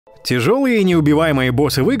Тяжелые и неубиваемые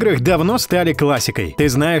боссы в играх давно стали классикой. Ты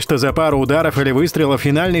знаешь, что за пару ударов или выстрелов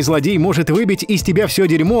финальный злодей может выбить из тебя все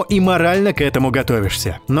дерьмо, и морально к этому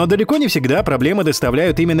готовишься. Но далеко не всегда проблемы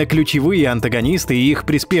доставляют именно ключевые антагонисты и их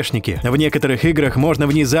приспешники. В некоторых играх можно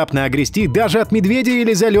внезапно огрести даже от медведя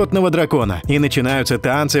или залетного дракона. И начинаются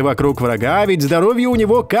танцы вокруг врага, ведь здоровье у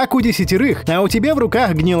него как у 10, а у тебя в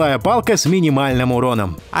руках гнилая палка с минимальным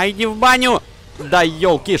уроном. А иди в баню! Да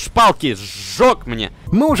елки-шпалки, сжег мне!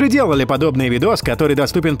 Мы уже делали подобный видос, который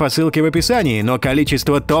доступен по ссылке в описании, но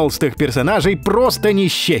количество толстых персонажей просто не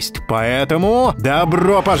счесть. Поэтому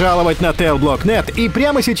добро пожаловать на telblog.net, и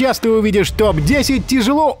прямо сейчас ты увидишь топ-10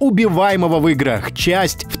 тяжело убиваемого в играх.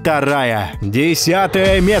 Часть 2.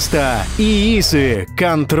 10-е место. ИИСы.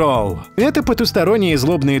 Контрол. Это потусторонние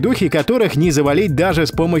злобные духи, которых не завалить даже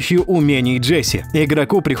с помощью умений Джесси.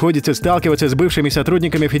 Игроку приходится сталкиваться с бывшими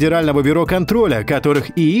сотрудниками Федерального бюро контроля,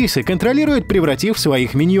 которых ИИСы контролируют, превратив в своих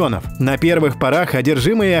миньонов. На первых порах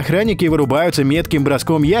одержимые охранники вырубаются метким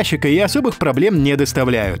броском ящика и особых проблем не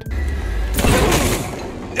доставляют.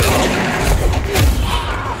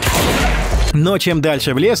 Но чем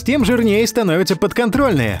дальше в лес, тем жирнее становятся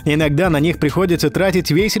подконтрольные. Иногда на них приходится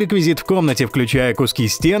тратить весь реквизит в комнате, включая куски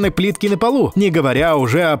стены, плитки на полу, не говоря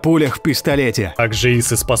уже о пулях в пистолете. Также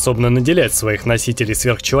ИИСы способны наделять своих носителей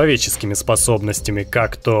сверхчеловеческими способностями,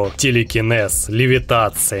 как то телекинез,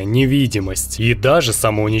 левитация, невидимость и даже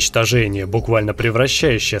самоуничтожение, буквально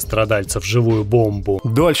превращающее страдальца в живую бомбу.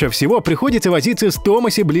 Дольше всего приходится возиться с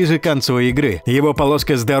Томаси ближе к концу игры. Его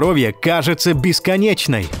полоска здоровья кажется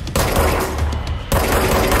бесконечной.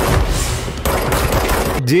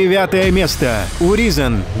 9-е место.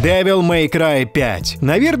 Уризен. Devil May Cry 5.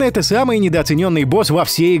 Наверное, это самый недооцененный босс во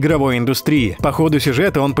всей игровой индустрии. По ходу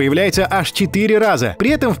сюжета он появляется аж 4 раза.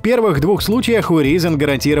 При этом в первых 2 случаях Уризен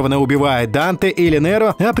гарантированно убивает Данте или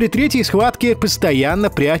Неро, а при 3-й схватке постоянно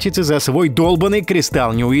прячется за свой долбанный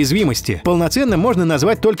кристалл неуязвимости. Полноценным можно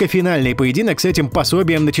назвать только финальный поединок с этим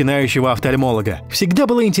пособием начинающего офтальмолога. Всегда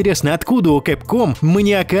было интересно, откуда у Capcom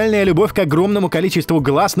маниакальная любовь к огромному количеству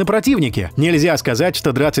глаз на противнике. Нельзя сказать,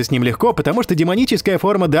 что драться с ним легко, потому что демоническая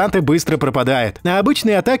форма Данте быстро пропадает, а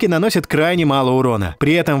обычные атаки наносят крайне мало урона.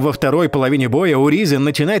 При этом во второй половине боя Уризен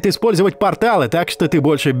начинает использовать порталы, так что ты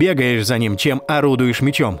больше бегаешь за ним, чем орудуешь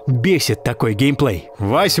мечом. Бесит такой геймплей.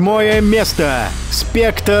 8-е место.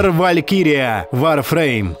 Спектр Валькирия.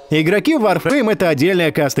 Warframe. Игроки в Warframe — это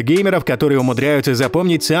отдельная каста геймеров, которые умудряются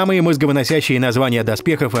запомнить самые мозговыносящие названия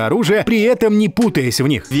доспехов и оружия, при этом не путаясь в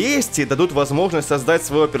них. Вести дадут возможность создать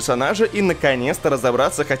своего персонажа и наконец-то разобраться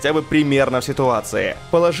хотя бы примерно в ситуации.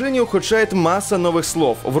 Положение ухудшает масса новых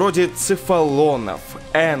слов, вроде цефалонов,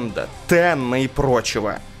 энда, тенна и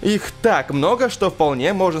прочего. Их так много, что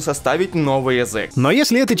вполне можно составить новый язык. Но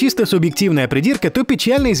если это чисто субъективная придирка, то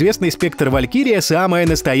печально известный спектр Валькирия — самая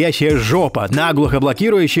настоящая жопа, наглухо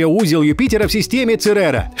блокирующая узел Юпитера в системе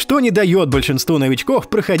Церера, что не дает большинству новичков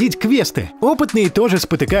проходить квесты. Опытные тоже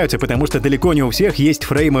спотыкаются, потому что далеко не у всех есть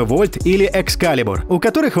фреймы Вольт или Экскалибур, у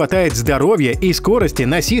которых хватает здоровья и скорости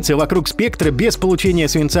носиться вокруг спектра без получения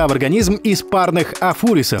свинца в организм из парных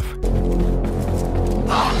афурисов.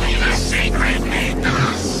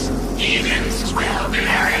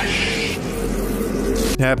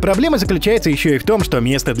 Проблема заключается еще и в том, что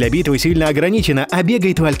место для битвы сильно ограничено, а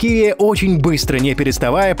бегает Валькирия очень быстро, не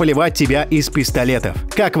переставая поливать тебя из пистолетов.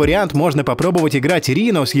 Как вариант, можно попробовать играть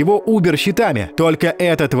Рино с его убер-щитами. Только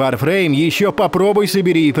этот Warframe еще попробуй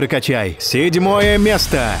собери и прокачай. 7-е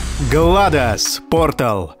место. GLaDOS.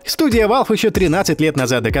 Portal. Студия Valve еще 13 лет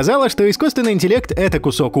назад доказала, что искусственный интеллект — это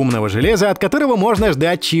кусок умного железа, от которого можно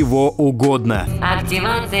ждать чего угодно.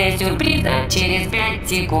 Активация сюрприза через 5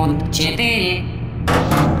 секунд. 4.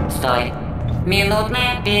 Стой.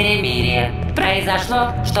 Минутное перемирие.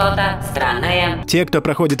 Произошло что-то странное. Те, кто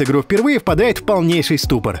проходит игру впервые, впадает в полнейший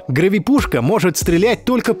ступор. Гравипушка может стрелять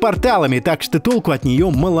только порталами, так что толку от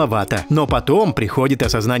нее маловато. Но потом приходит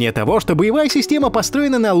осознание того, что боевая система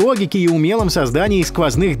построена на логике и умелом создании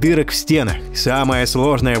сквозных дырок в стенах. Самое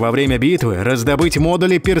сложное во время битвы — раздобыть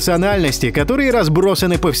модули персональности, которые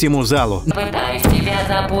разбросаны по всему залу. Пытаюсь тебя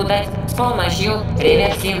запутать с помощью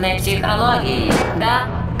реверсивной психологии.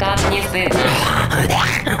 Да? Как не стыдно.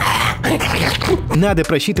 Надо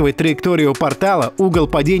просчитывать траекторию портала, угол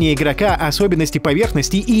падения игрока, особенности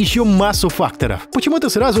поверхности и еще массу факторов. Почему-то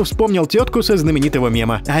сразу вспомнил тетку со знаменитого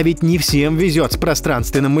мема. А ведь не всем везет с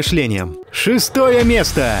пространственным мышлением. 6-е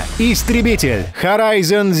место. Истребитель.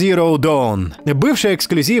 Horizon Zero Dawn. Бывший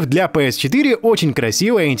эксклюзив для PS4, очень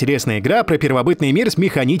красивая и интересная игра про первобытный мир с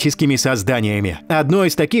механическими созданиями. Одно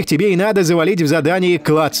из таких тебе и надо завалить в задании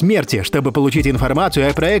 «Клад смерти», чтобы получить информацию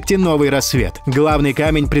о проекте проекте «Новый рассвет». Главный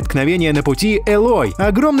камень преткновения на пути — Элой,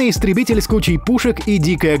 огромный истребитель с кучей пушек и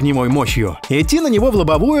дикой огневой мощью. Идти на него в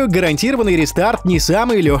лобовую — гарантированный рестарт не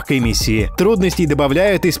самой легкой миссии. Трудностей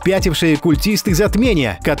добавляют и спятившие культисты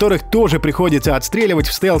затмения, которых тоже приходится отстреливать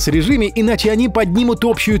в стелс-режиме, иначе они поднимут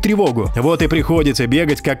общую тревогу. Вот и приходится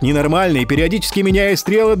бегать как ненормальный, периодически меняя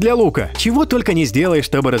стрелы для лука. Чего только не сделаешь,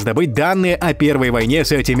 чтобы раздобыть данные о первой войне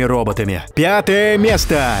с этими роботами. 5-е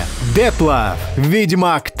место. Детлов.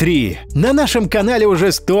 Ведьмак 3. На нашем канале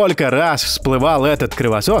уже столько раз всплывал этот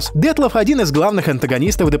кровосос. Детлов — один из главных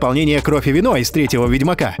антагонистов дополнения «Кровь и вино» из 3-го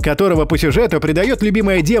Ведьмака, которого по сюжету предает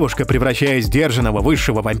любимая девушка, превращая сдержанного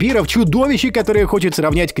высшего вампира в чудовище, которое хочет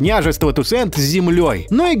сравнять княжество Тусент с землей.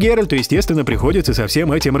 Ну и Геральту, естественно, приходится со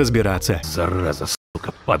всем этим разбираться. Зараза,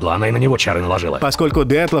 сука, падла, она и на него чары наложила. Поскольку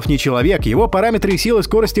Детлов не человек, его параметры силы и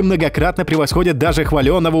скорости многократно превосходят даже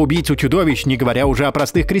хваленного убийцу-чудовищ, не говоря уже о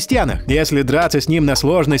простых крестьянах. Если драться с ним на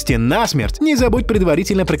сложности насмерть, не забудь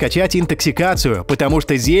предварительно прокачать интоксикацию, потому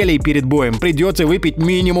что зелий перед боем придется выпить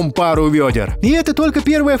минимум пару ведер. И это только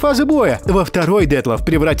первая фаза боя. Во второй Детлов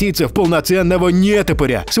превратится в полноценного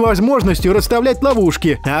нетопыря с возможностью расставлять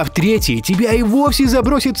ловушки, а в третьей тебя и вовсе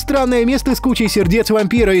забросит в странное место с кучей сердец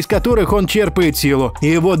вампира, из которых он черпает силу.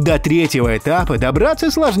 И вот до 3-го этапа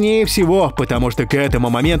добраться сложнее всего, потому что к этому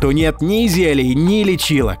моменту нет ни зелий, ни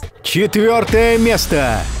лечилок. 4-е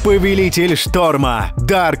место. Повелитель Шторма.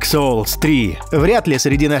 Dark Souls 3. Вряд ли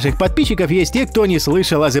среди наших подписчиков есть те, кто не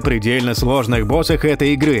слышал о запредельно сложных боссах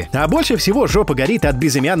этой игры. А больше всего жопа горит от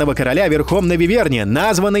безымянного короля верхом на Виверне,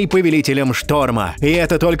 названный Повелителем Шторма. И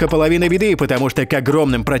это только половина беды, потому что к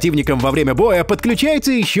огромным противникам во время боя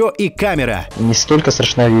подключается еще и камера. Не столько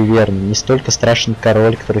страшна Виверна, не столько страшен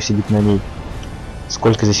король, который сидит на ней,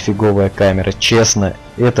 сколько здесь фиговая камера. Честно,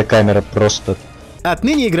 эта камера просто...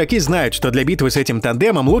 Отныне игроки знают, что для битвы с этим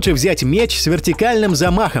тандемом лучше взять меч с вертикальным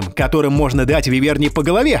замахом, которым можно дать Виверне по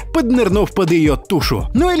голове, поднырнув под ее тушу.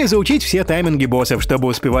 Ну или заучить все тайминги боссов, чтобы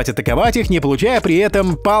успевать атаковать их, не получая при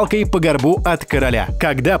этом палкой по горбу от короля.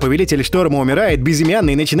 Когда Повелитель Шторма умирает,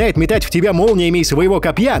 Безымянный начинает метать в тебя молниями из своего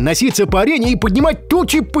копья, носиться по арене и поднимать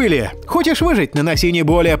тучи пыли. Хочешь выжить? Наноси не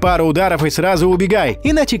более пару ударов и сразу убегай,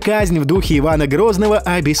 иначе казнь в духе Ивана Грозного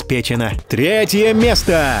обеспечена. 3-е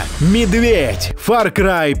место. Медведь. Far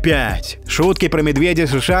Cry 5. Шутки про медведя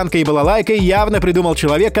с ушанкой и балалайкой явно придумал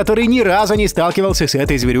человек, который ни разу не сталкивался с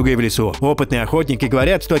этой зверюгой в лесу. Опытные охотники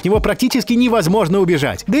говорят, что от него практически невозможно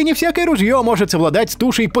убежать. Да и не всякое ружье может совладать с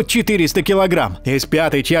тушей под 400 килограмм. Из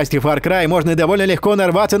 5-й части Far Cry можно довольно легко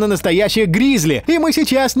нарваться на настоящих гризли. И мы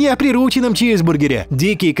сейчас не о прирученном чизбургере.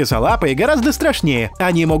 Дикие косолапые гораздо страшнее.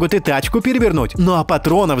 Они могут и тачку перевернуть. Ну а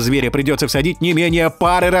патронов зверя придется всадить не менее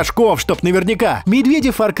пары рожков, чтоб наверняка.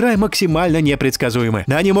 Медведи в Far Cry максимально непредсказуемы.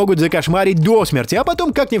 Они могут закошмарить до смерти, а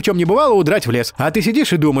потом, как ни в чем не бывало, удрать в лес. А ты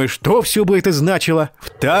сидишь и думаешь, что все бы это значило?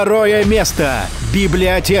 2-е место.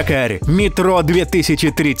 Библиотекарь. Метро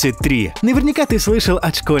 2033. Наверняка ты слышал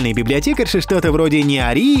от школьной библиотекарши что-то вроде «не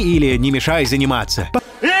ори» или «не мешай заниматься».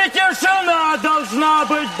 И тишина должна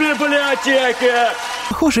быть в библиотеке!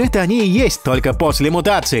 Похоже, это они и есть, только после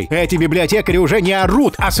мутаций. Эти библиотекари уже не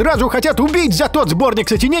орут, а сразу хотят убить за тот сборник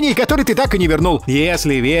сочинений, который ты так и не вернул.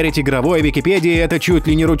 Если верить игровой Википедии, это чуть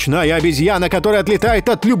ли не ручная обезьяна, которая отлетает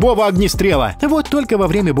от любого огнестрела. Вот только во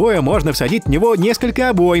время боя можно всадить в него несколько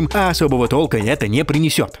обоим, а особого толка это не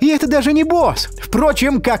принесет. И это даже не босс.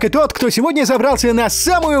 Впрочем, как и тот, кто сегодня забрался на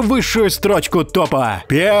самую высшую строчку топа.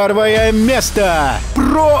 1-е место.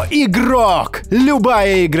 Про-игрок.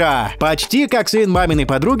 Любая игра. Почти как сын маминой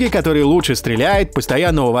подруги, который лучше стреляет,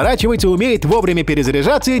 постоянно уворачивается, умеет вовремя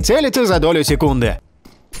перезаряжаться и целится за долю секунды.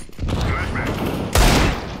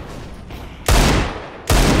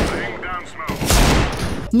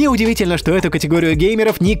 Неудивительно, что эту категорию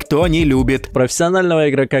геймеров никто не любит. Профессионального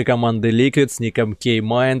игрока команды Liquid с ником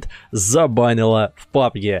K-Mind забанила в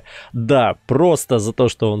PUBG. Да, просто за то,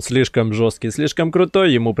 что он слишком жесткий, слишком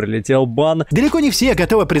крутой, ему прилетел бан. Далеко не все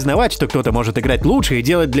готовы признавать, что кто-то может играть лучше и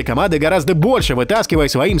делать для команды гораздо больше, вытаскивая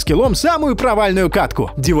своим скиллом самую провальную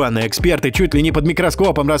катку. Диванные эксперты чуть ли не под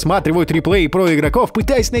микроскопом рассматривают реплеи про игроков,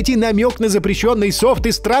 пытаясь найти намек на запрещенный софт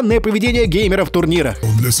и странное поведение геймеров в турнирах.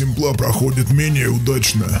 Он для Симпла проходит менее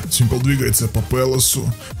удачно. Симпл двигается по Пелосу,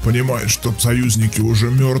 понимает, что союзники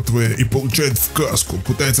уже мертвые, и получает в каску,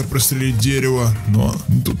 пытается прострелить дерево, но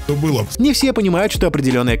тут-то было. Не все понимают, что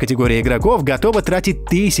определенная категория игроков готова тратить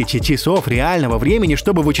тысячи часов реального времени,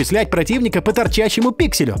 чтобы вычислять противника по торчащему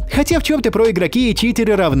пикселю. Хотя в чем-то проигроки и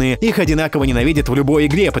читеры равны. Их одинаково ненавидят в любой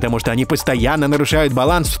игре, потому что они постоянно нарушают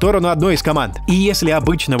баланс в сторону одной из команд. И если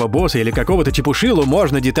обычного босса или какого-то чепушилу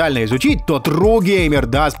можно детально изучить, то True Gamer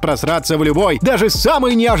даст просраться в любой, даже самый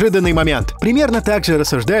самый неожиданный момент. Примерно так же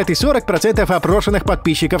рассуждают и 40% опрошенных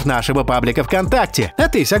подписчиков нашего паблика ВКонтакте. А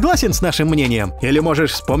ты согласен с нашим мнением? Или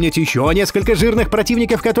можешь вспомнить еще несколько жирных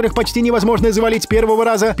противников, которых почти невозможно завалить с первого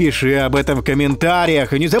раза? Пиши об этом в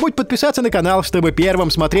комментариях. И не забудь подписаться на канал, чтобы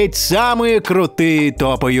первым смотреть самые крутые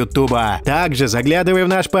топы Ютуба. Также заглядывай в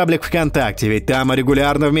наш паблик ВКонтакте, ведь там мы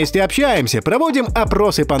регулярно вместе общаемся, проводим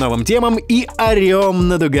опросы по новым темам и орем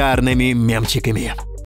над угарными мемчиками.